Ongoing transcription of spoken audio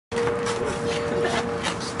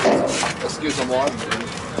get some water.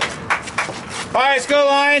 All right, let's go,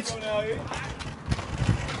 Lions. Hey,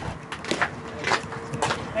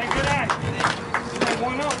 good eye.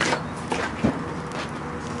 One up.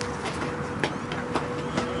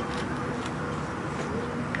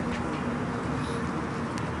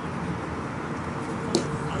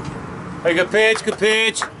 Hey, good pitch, good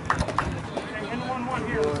pitch. Hey, in the 1-1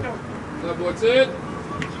 here. Let's go. That boy's it.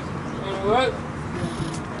 All right.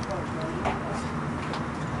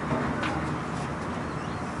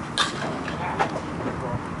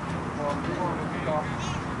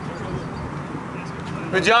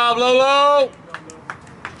 Good job, Lolo.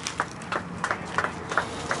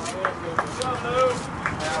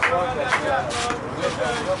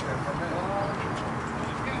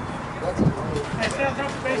 Hey, stay on top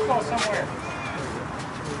of the baseball somewhere.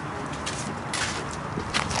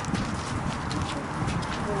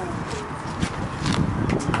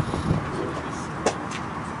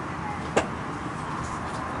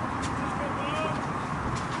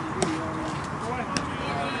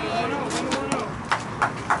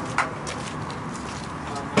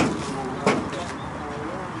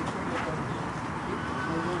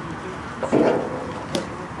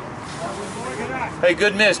 Hey,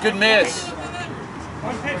 good miss, good miss.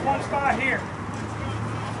 One pitch, one spot here.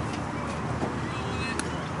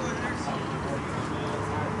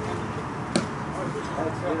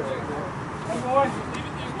 Hey, boy.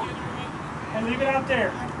 And leave it out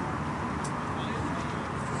there.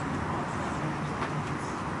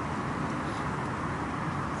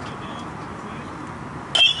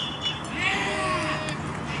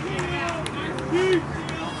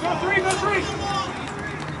 Go three, go three.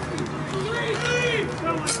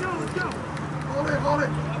 Let's go. Hold it.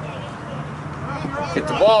 Get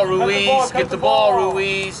the ball, Ruiz. Get the ball,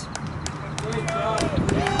 Ruiz.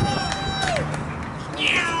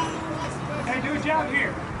 Hey, do a job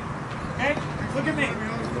here. Okay? Look at me.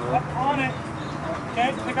 Up on it.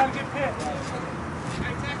 Okay? They got to get pitched.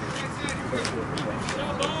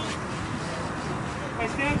 Hey,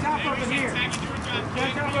 stand top over here.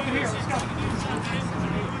 Stand top over here. Let's go.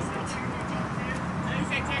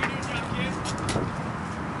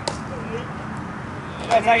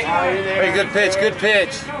 Hey, good pitch, good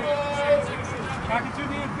pitch. Back into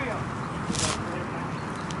the infield.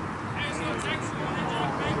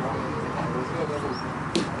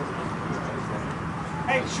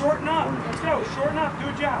 Hey, shorten up. Let's go. Shorten up. Do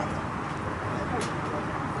a job.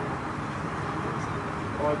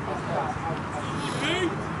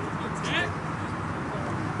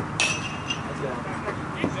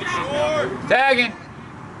 Tagging.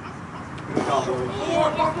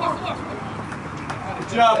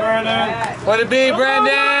 Good job, Brandon. What it be,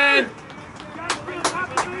 Brandon?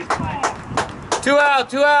 2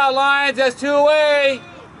 out, Lions. That's 2 away.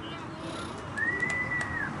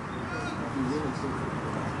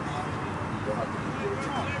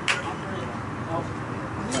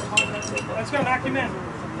 Let's go. Knock him in.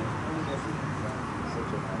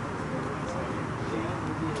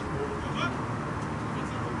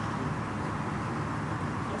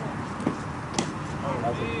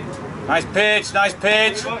 Nice pitch, nice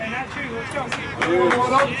pitch. And that too. Let's go.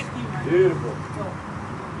 Beautiful.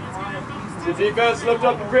 The defense lift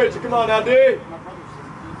up the pitch. Come on now, D.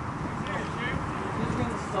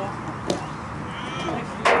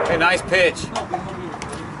 Hey, nice pitch.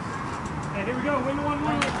 Hey, here we go. Win the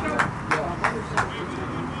 1-1. Let's go.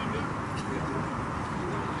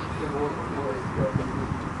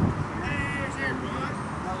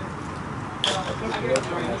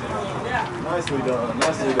 Nicely done.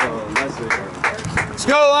 Nicely done. Nicely done. Let's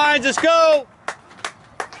go, Lions. Let's go.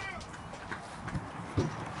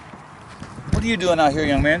 What are you doing out here,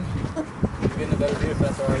 young man? Getting a better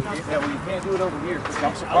defense already. Yeah, well, you can't do it over here.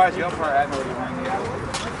 I'm surprised the umpire hadn't already rang it.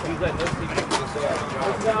 He's letting those people just stay out of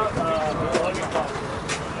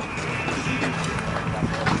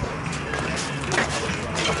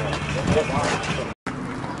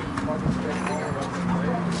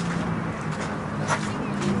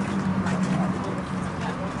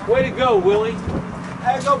Way to go, Willie.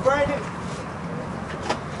 Hey, go, Brandon.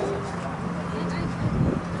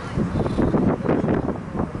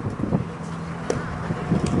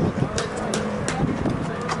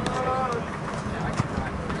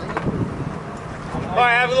 All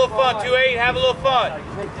right, have a little fun, 2-8. Have a little fun.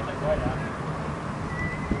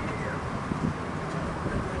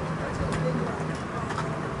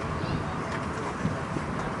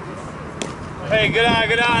 Hey, good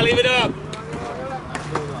eye, leave it up.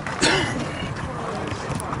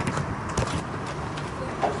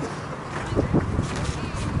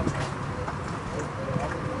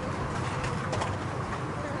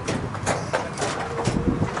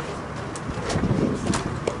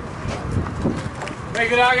 Hey,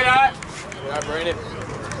 good eye, good eye. Good eye, Brandon.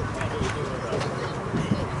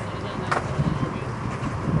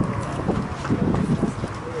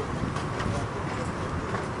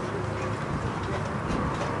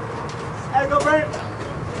 Hey, go, Brandon.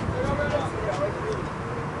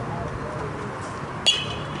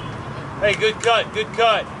 Hey, good cut, good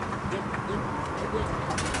cut.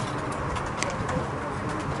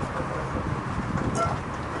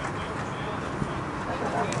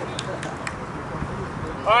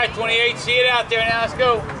 All right, 28, see it out there now, let's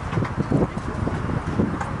go.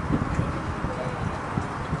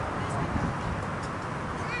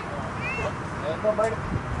 Go, Brandon.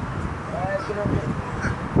 Let's get over here.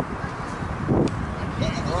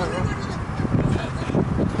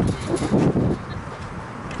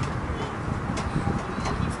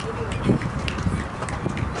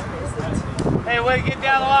 Hey, way to get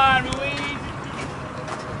down the line, Ruiz.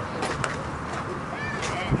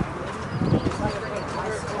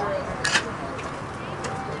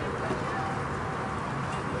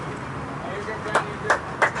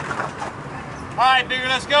 All right, bigger,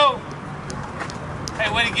 let's go. Hey,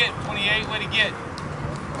 way to get, 28, way to get.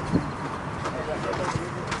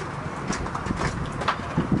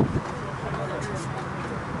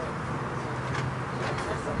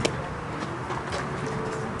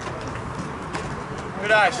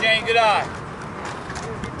 Good eye, Shane, good eye.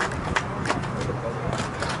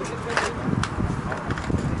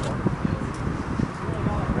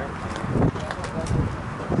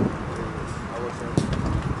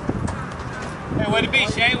 Hey, way to be,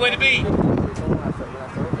 Shane, way to be.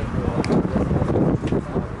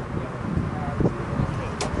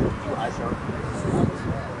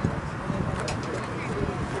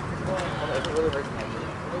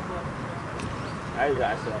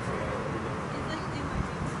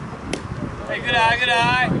 Hey, good eye, good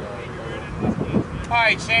eye. All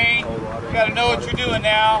right, Shane, you gotta know what you're doing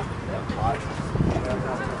now.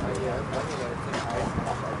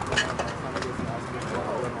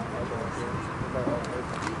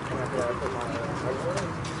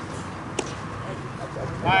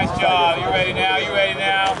 Nice job, you ready now, you ready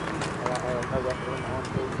now.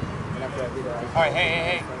 All right,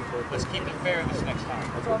 hey, let's keep it fair this next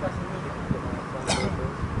time.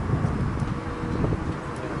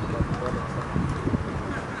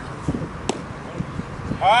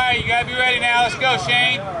 All right, you gotta be ready now. Let's go,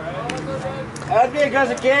 Shane. That's me,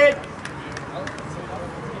 cousin kid.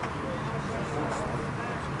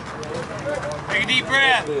 Take a deep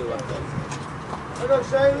breath. Let's go,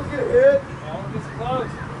 Shane. Let's get a hit. Get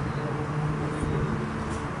close.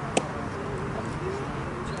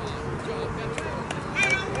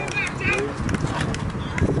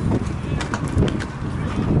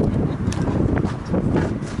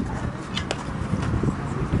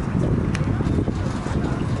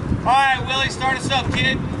 All right, Willie, start us up,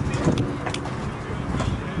 kid.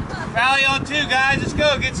 Rally on 2, guys. Let's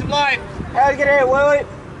go. Get some life. Let's get a hit, Willie.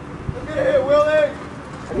 Let's get a hit, Willie.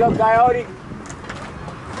 Let's go, Coyote.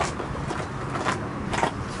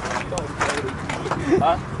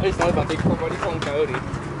 Huh? I just thought about Big Form. What do you call him, Coyote?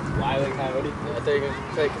 Wily Coyote? Yeah, I thought you were going to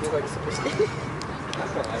say, because he's like super skinny.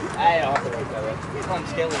 I don't have to like that way. You call him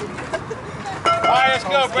Skelly. All right, let's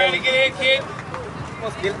go, Brandon. Get in, kid. Come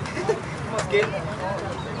on, Skelly. Come on, Skelly.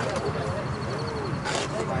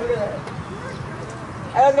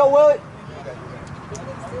 Hey, let's go, Willie.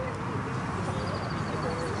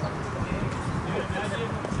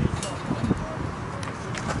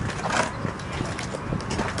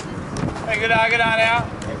 Hey, good eye now.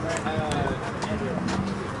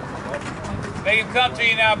 Make him come to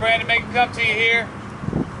you now, Brandon. Make him come to you here.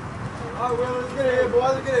 All right, Willie, let's get a hit, boy.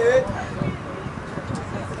 Let's get a hit.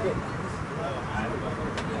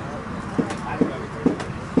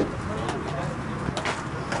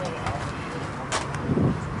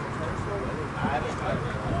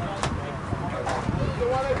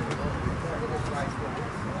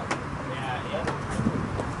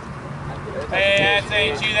 Hey, that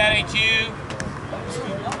ain't you, that ain't you.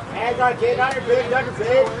 Hands on, kid. On your feet, on your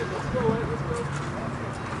feet.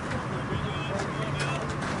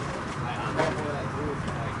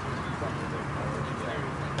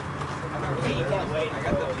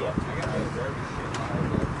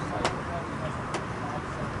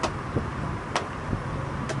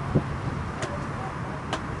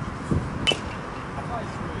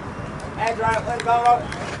 Hands right, let's go.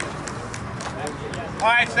 All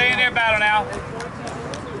right, stay in there, battle now.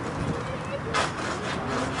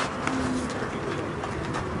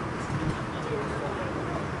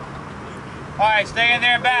 All right, stay in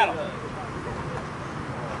there and battle.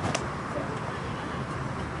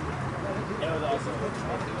 That was awesome.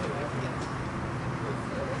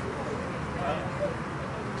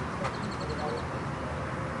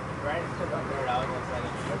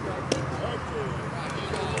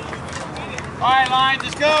 All right, lines,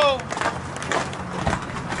 let's go.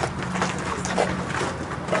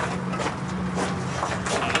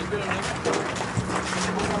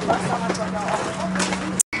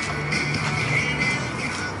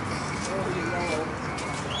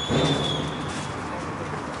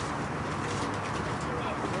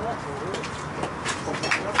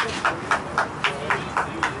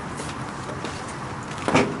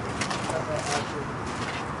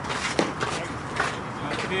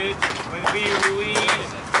 Pitch, way to be, Ruiz.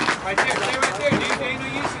 Right there, stay right there, dude. There ain't no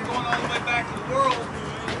use in going all the way back to the world.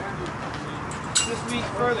 This means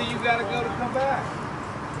further you gotta go to come back.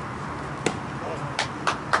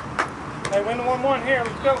 Hey, win the 1-1 here.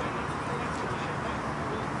 Let's go.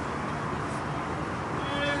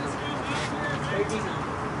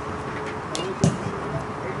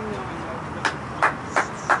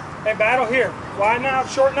 Hey, battle here. Widen out,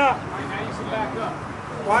 shorten up. Now you can back up.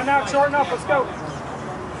 Widen out, shorten up. Let's go.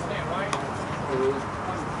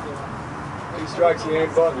 He strikes the aim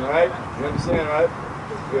button, right? You understand, right?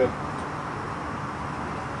 Good.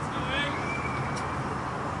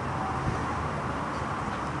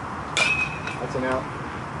 That's an out.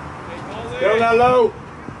 Go down low.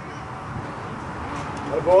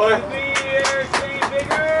 Hey, boy.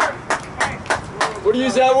 What do you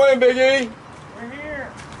use that win, Big E? We're here.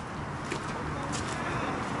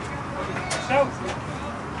 So,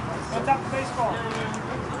 what's up the baseball?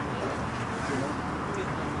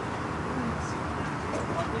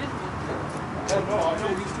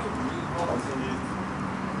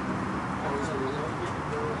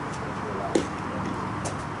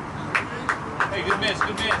 Hey, good miss,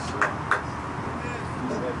 good miss.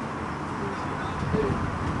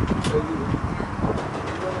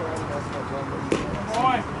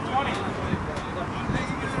 Boy, 20.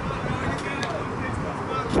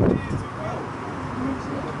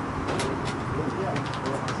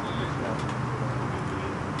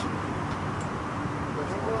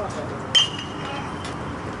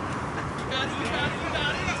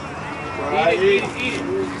 Eat it.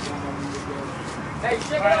 Hey,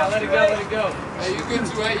 check it out, let it go, let it go. Hey, you good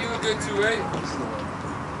 2-8, you a good 2-8.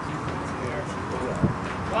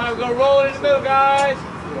 All right, we're gonna roll it in the middle, guys.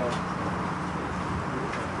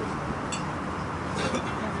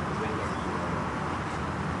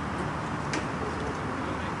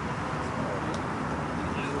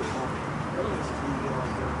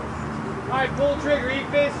 All right, pull the trigger,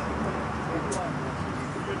 eat this.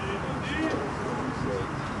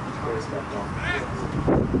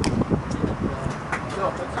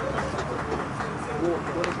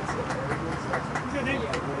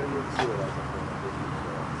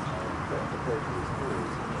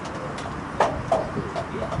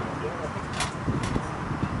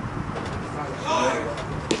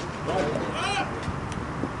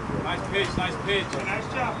 Nice pitch. Nice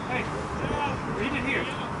job. Hey, read it here.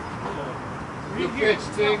 Good pitch,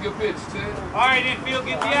 10, good pitch, 10. All right, infield,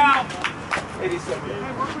 get the out. 87.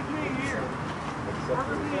 Hey, work with me here. Work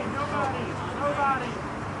with me. Nobody. Nobody.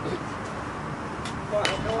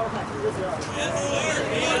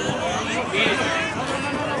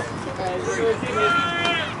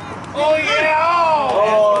 Oh, yeah.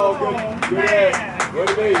 Oh, good. Good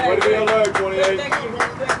hit. Way to be alert, 28.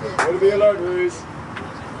 Way to be alert, Ruiz.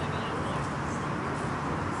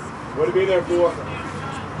 What to be there for?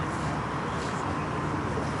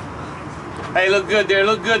 Hey, look good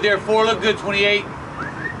there. 4, look good, 28.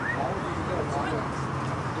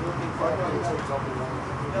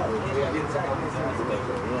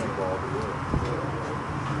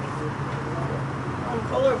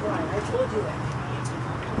 Colorblind, I told you that.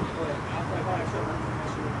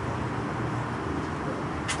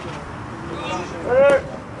 Hey.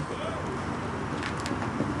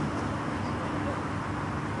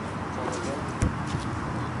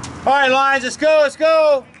 All right, Lions, let's go, let's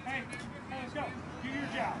go. Hey, let's go. Do your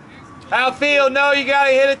job. Outfield, no, you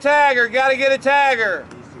gotta hit a tagger, gotta get a tagger.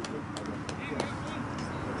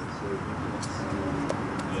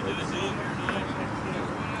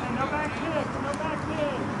 Hey, no back pitch. No back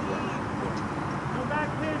pitch. No back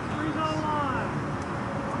pitch. Freeze on line.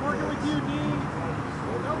 I'm working with you, Dean.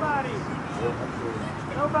 Nobody.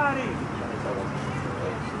 Nobody.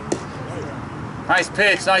 Nice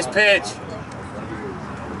pitch, nice pitch.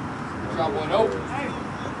 Drop one open. Hey,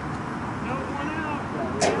 no one out.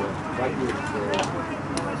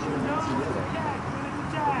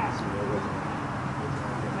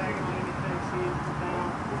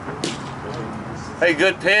 Hey,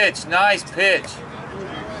 good pitch, nice pitch.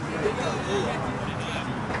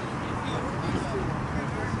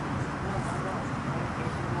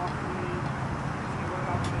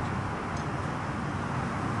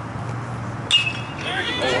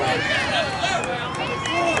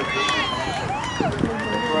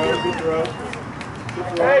 Good throw.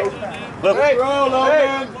 Hey, look. Good throw,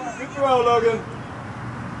 Logan. Good throw, Logan.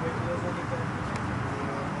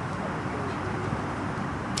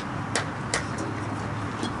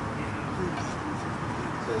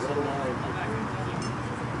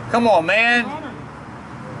 Come on, man. Runner.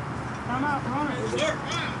 Come out, runner.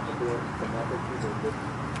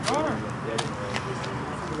 Runner.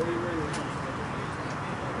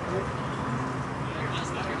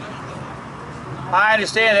 I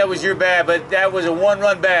understand that was your bad, but that was a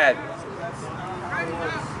one-run bad.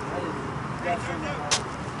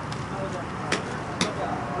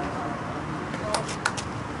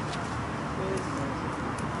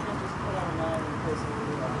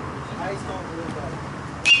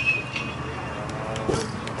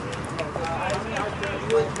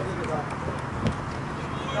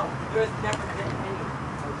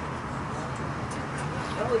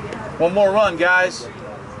 One more run, guys. Hey,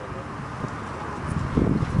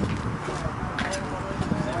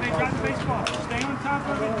 drop the baseball. Stay on top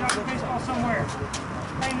of it and drop the baseball somewhere.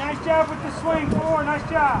 Hey, nice job with the swing. 4, nice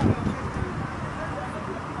job.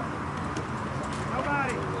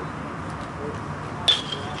 Nobody.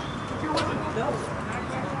 Put your weapon.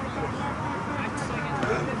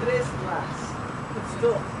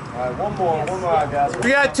 Still. All right, one more out, guys. We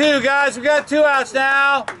got 2, guys. We got 2 outs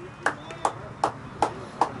now.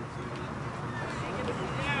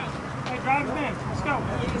 Hey, drive him in. Let's go.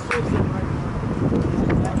 Let's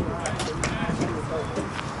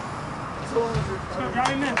go, drive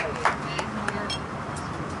him in.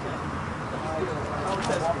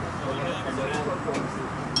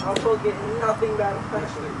 Also getting nothing back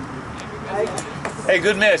special. Hey,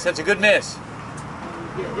 good miss. That's a good miss.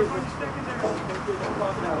 Everybody stick in there.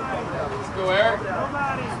 Let's go, Eric.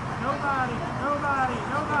 Nobody.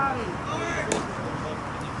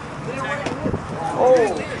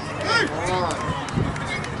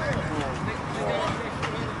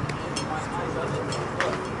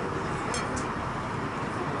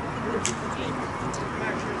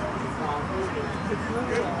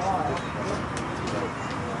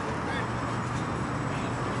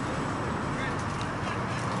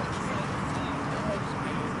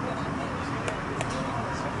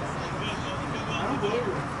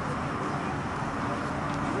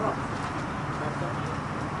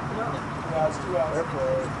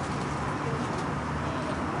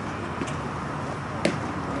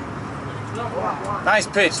 Nice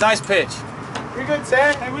pitch. Nice pitch. You're good,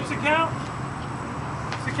 Sam. Hey, what's the count?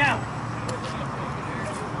 What's the count?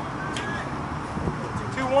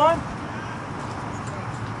 2-1?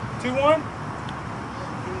 2-1?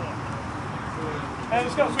 Hey,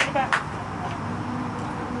 let's go. Swing it back.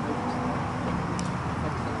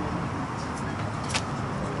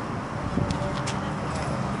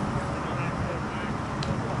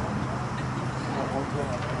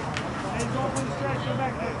 Hey, go for the stretch. Go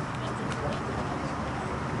back there.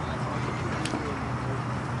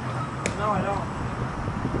 No, I don't.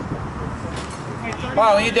 Hey, 30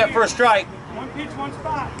 Wow, we need that first strike. One pitch, one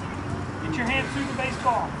spot. Get your hands through the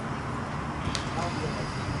baseball.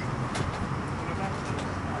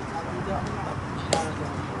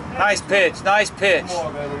 Nice pitch. Nice pitch. One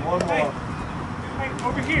more, baby. One Hey, more. hey,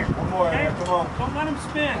 over here. One more, Okay? Eric. Come on. Don't let him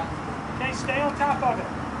spin. Okay, stay on top of it.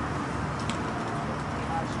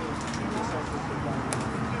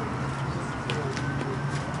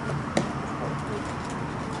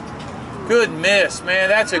 Good miss, man.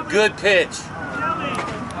 That's a good pitch. Jelly.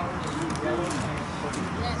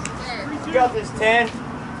 You got this, 10.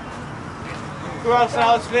 Go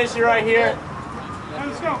outside, let's finish it right here. Hey,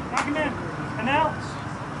 let's go. Knock him in. Announce.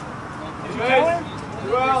 Did you tell him?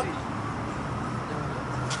 Two out.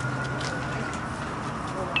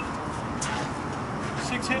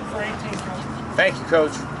 Six hit for 18. Thank you,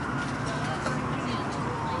 Coach.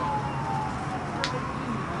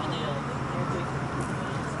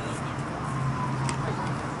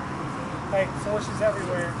 Hey, forces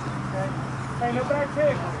everywhere. Okay? Hey, no back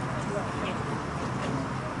kick.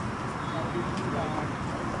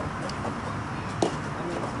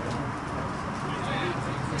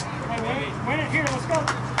 Hey, win it here. Let's go.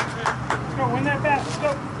 Let's go. Win that bat. Let's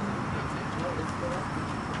go.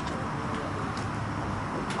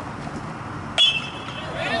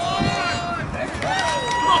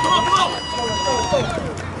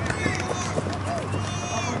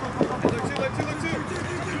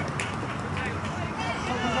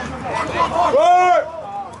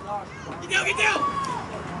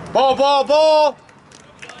 Ball, ball, ball.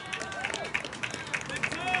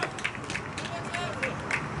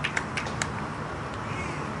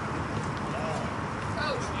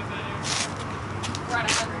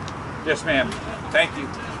 Yes, ma'am. Thank you.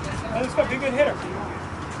 Let's go. Be a good hitter.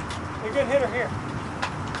 Be a good hitter here.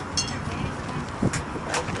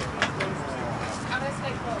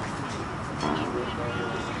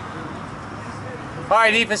 All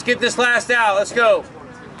right, Eve, let's get this last out. Let's go.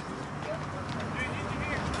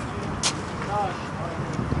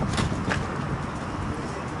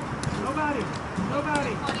 Nobody.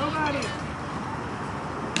 Nobody. Nobody.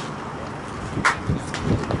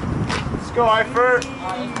 Let's go, Eifert.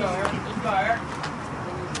 Let's go, Eric. Let's go, Eric.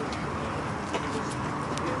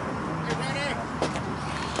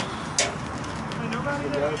 Hey, nobody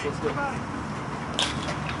there. Nobody.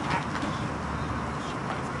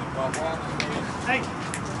 Hey,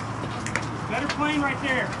 better plane right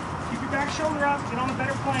there. Keep your back shoulder up. Get on a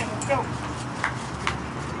better plane. Let's go.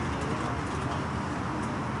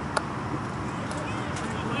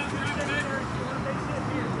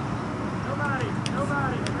 Nobody.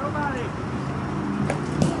 Nobody. Nobody.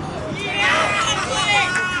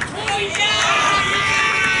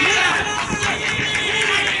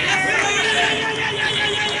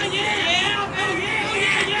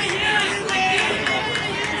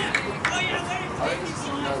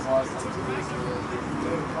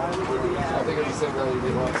 I think it's the same guy you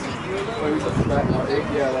did last time. Oh, he's at the back now.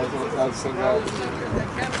 Yeah, that's the same guy.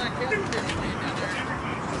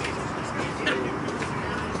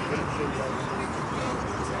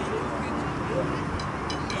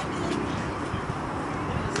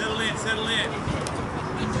 Settle in.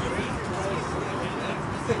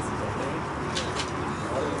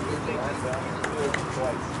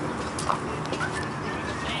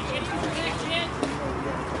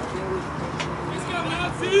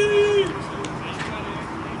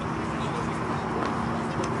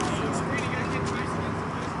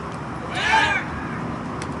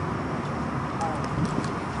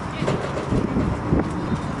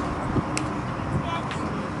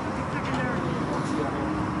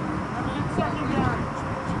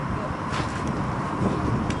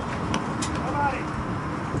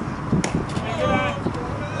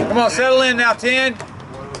 Come on, settle in now, 10.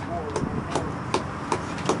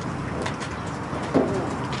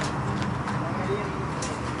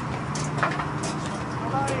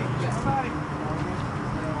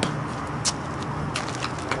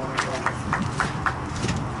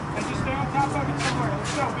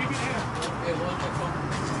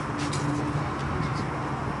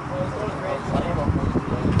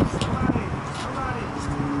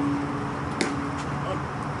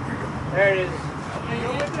 There it is.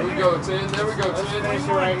 There we go, 10. There we go, 10. Finish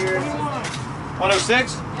it right here.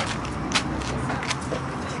 106.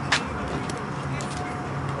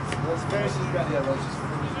 Let's finish this guy. Yeah, let's just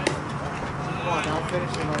finish it. Come on, I'll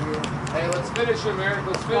finish him right here. Hey, let's finish him, Eric.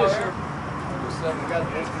 Let's finish him. We got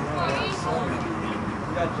this one.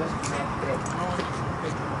 We got just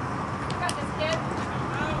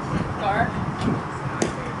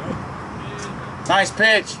Nice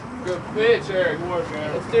pitch. Good pitch, Eric.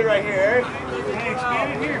 Let's do it right here, Eric. Hey,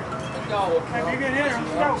 expand it here. Let's go. Hey, be a good hitter.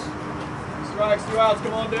 Let's go. Strikes, 2 outs.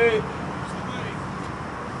 Come on, Dave.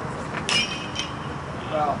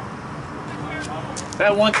 Wow.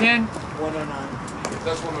 That 110? 109.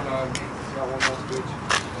 That's 109. He's got one last pitch.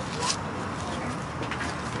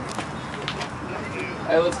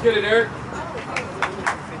 Hey, let's get it, Eric.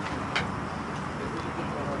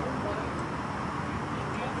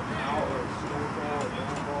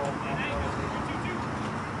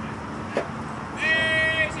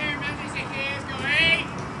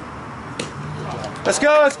 Let's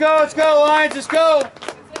go, let's go, let's go, Lions, let's go.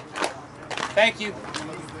 Thank you. That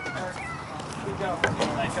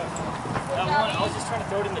one, I was just trying to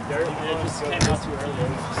throw it in the dirt, and it just came out too early.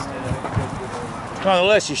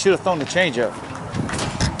 Nonetheless, you should have thrown the changeup.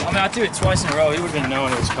 I mean, I threw it twice in a row. He would have been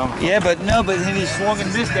knowing it was coming. Yeah, but then he swung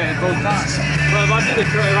and missed at it both times. Well, if I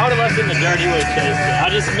would have left it in the dirt, he would have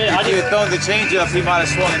chased it. If you had thrown the changeup, he might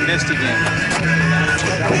have swung and missed again.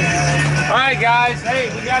 All right, guys. Hey,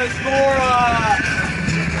 we got to score.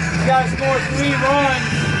 We got to score 3 runs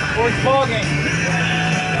for the ball game. We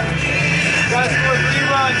got to score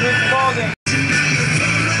 3 runs for the ball game.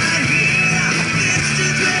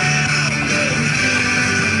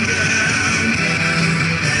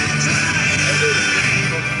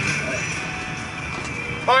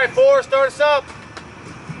 All right, 4, start us up.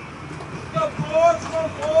 Go, 4. Go,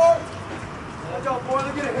 4. Watch out, 4.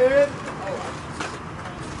 Look at it hit.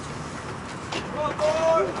 Come on, 4.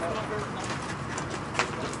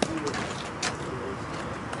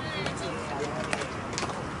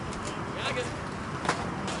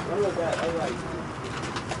 What was that? All right.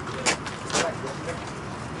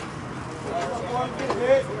 Come on, 4. Get it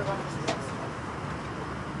hit.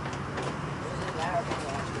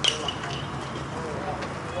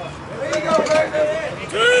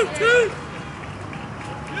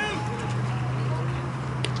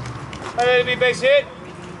 ready to be base hit?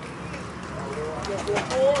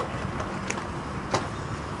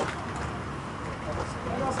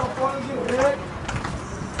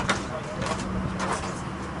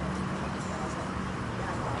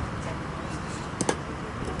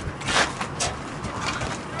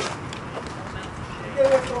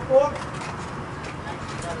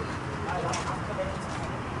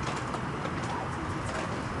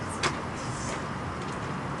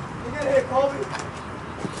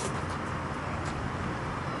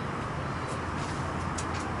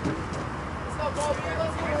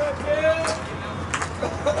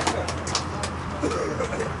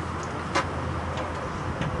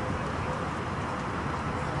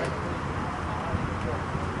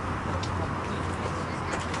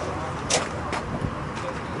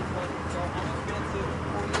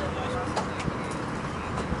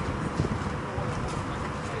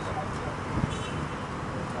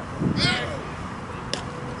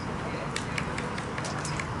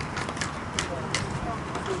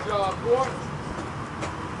 Good job, boy.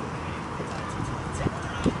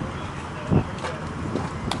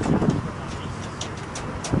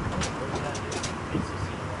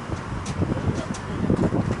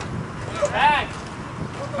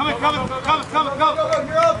 Coming.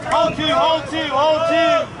 Hold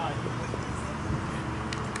two.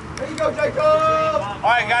 There you go, Jacob. All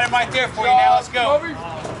right, got him right there for you now. Let's go. Good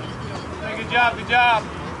job.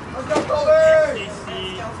 Let's go, Kobe.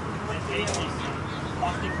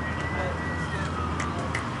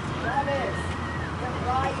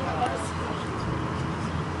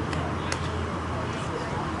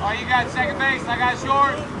 All right, you got second base. I got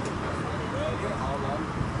short.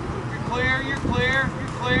 You're clear.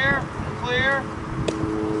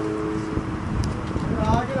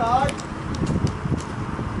 Good eye.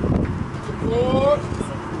 Good.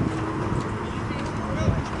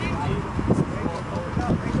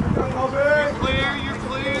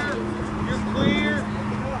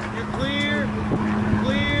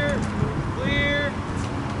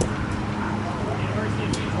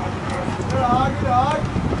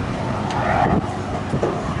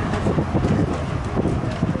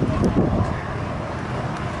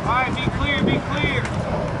 Alright, be clear. You're clear.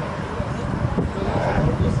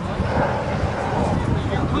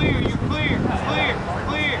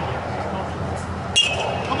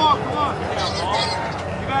 Come on.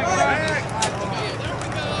 Get back.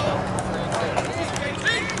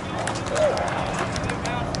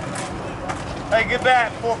 Hey, good bat.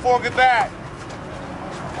 4-4, good bat.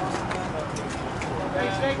 Hey,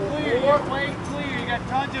 stay clear. You're playing clear. You got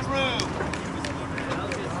tons of room.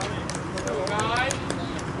 Guys.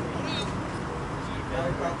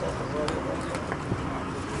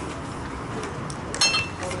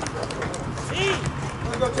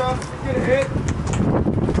 Let's go, Chuck. Get a hit.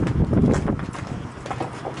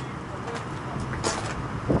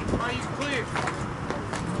 Are you clear?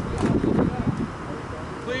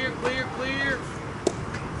 Clear.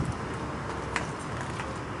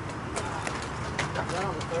 Is that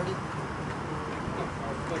on the 30?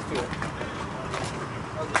 Let's do it.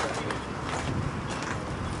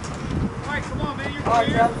 All right, come on, man. You're All right,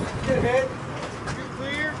 clear. Chuck. Get a hit. You're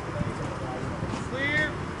clear.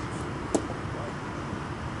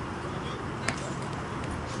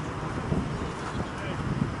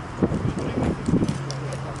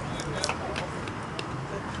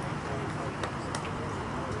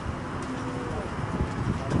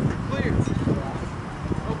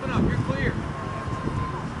 Open up. You're clear.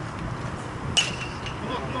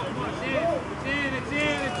 Come on.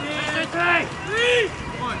 It's in.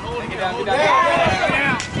 Come on, hold it down.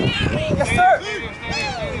 Yes, sir. Stay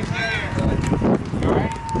there.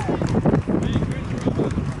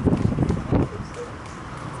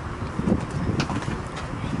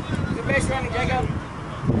 Good base running, Jacob.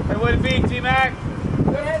 Hey, way to be, T-Mac.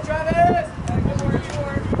 Good hit, Travis.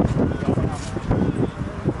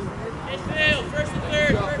 Midfield, first and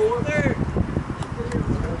third.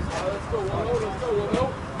 Let's go,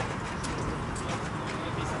 1-0.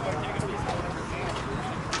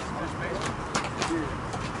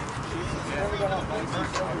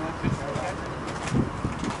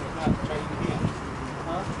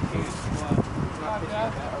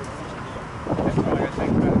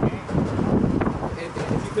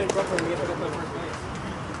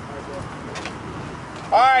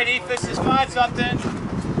 All right, Ethan, let's just find something.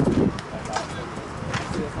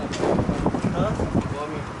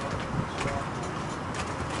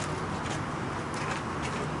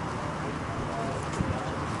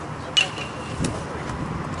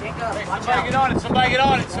 Jacob, watch Somebody out.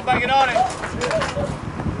 get on it.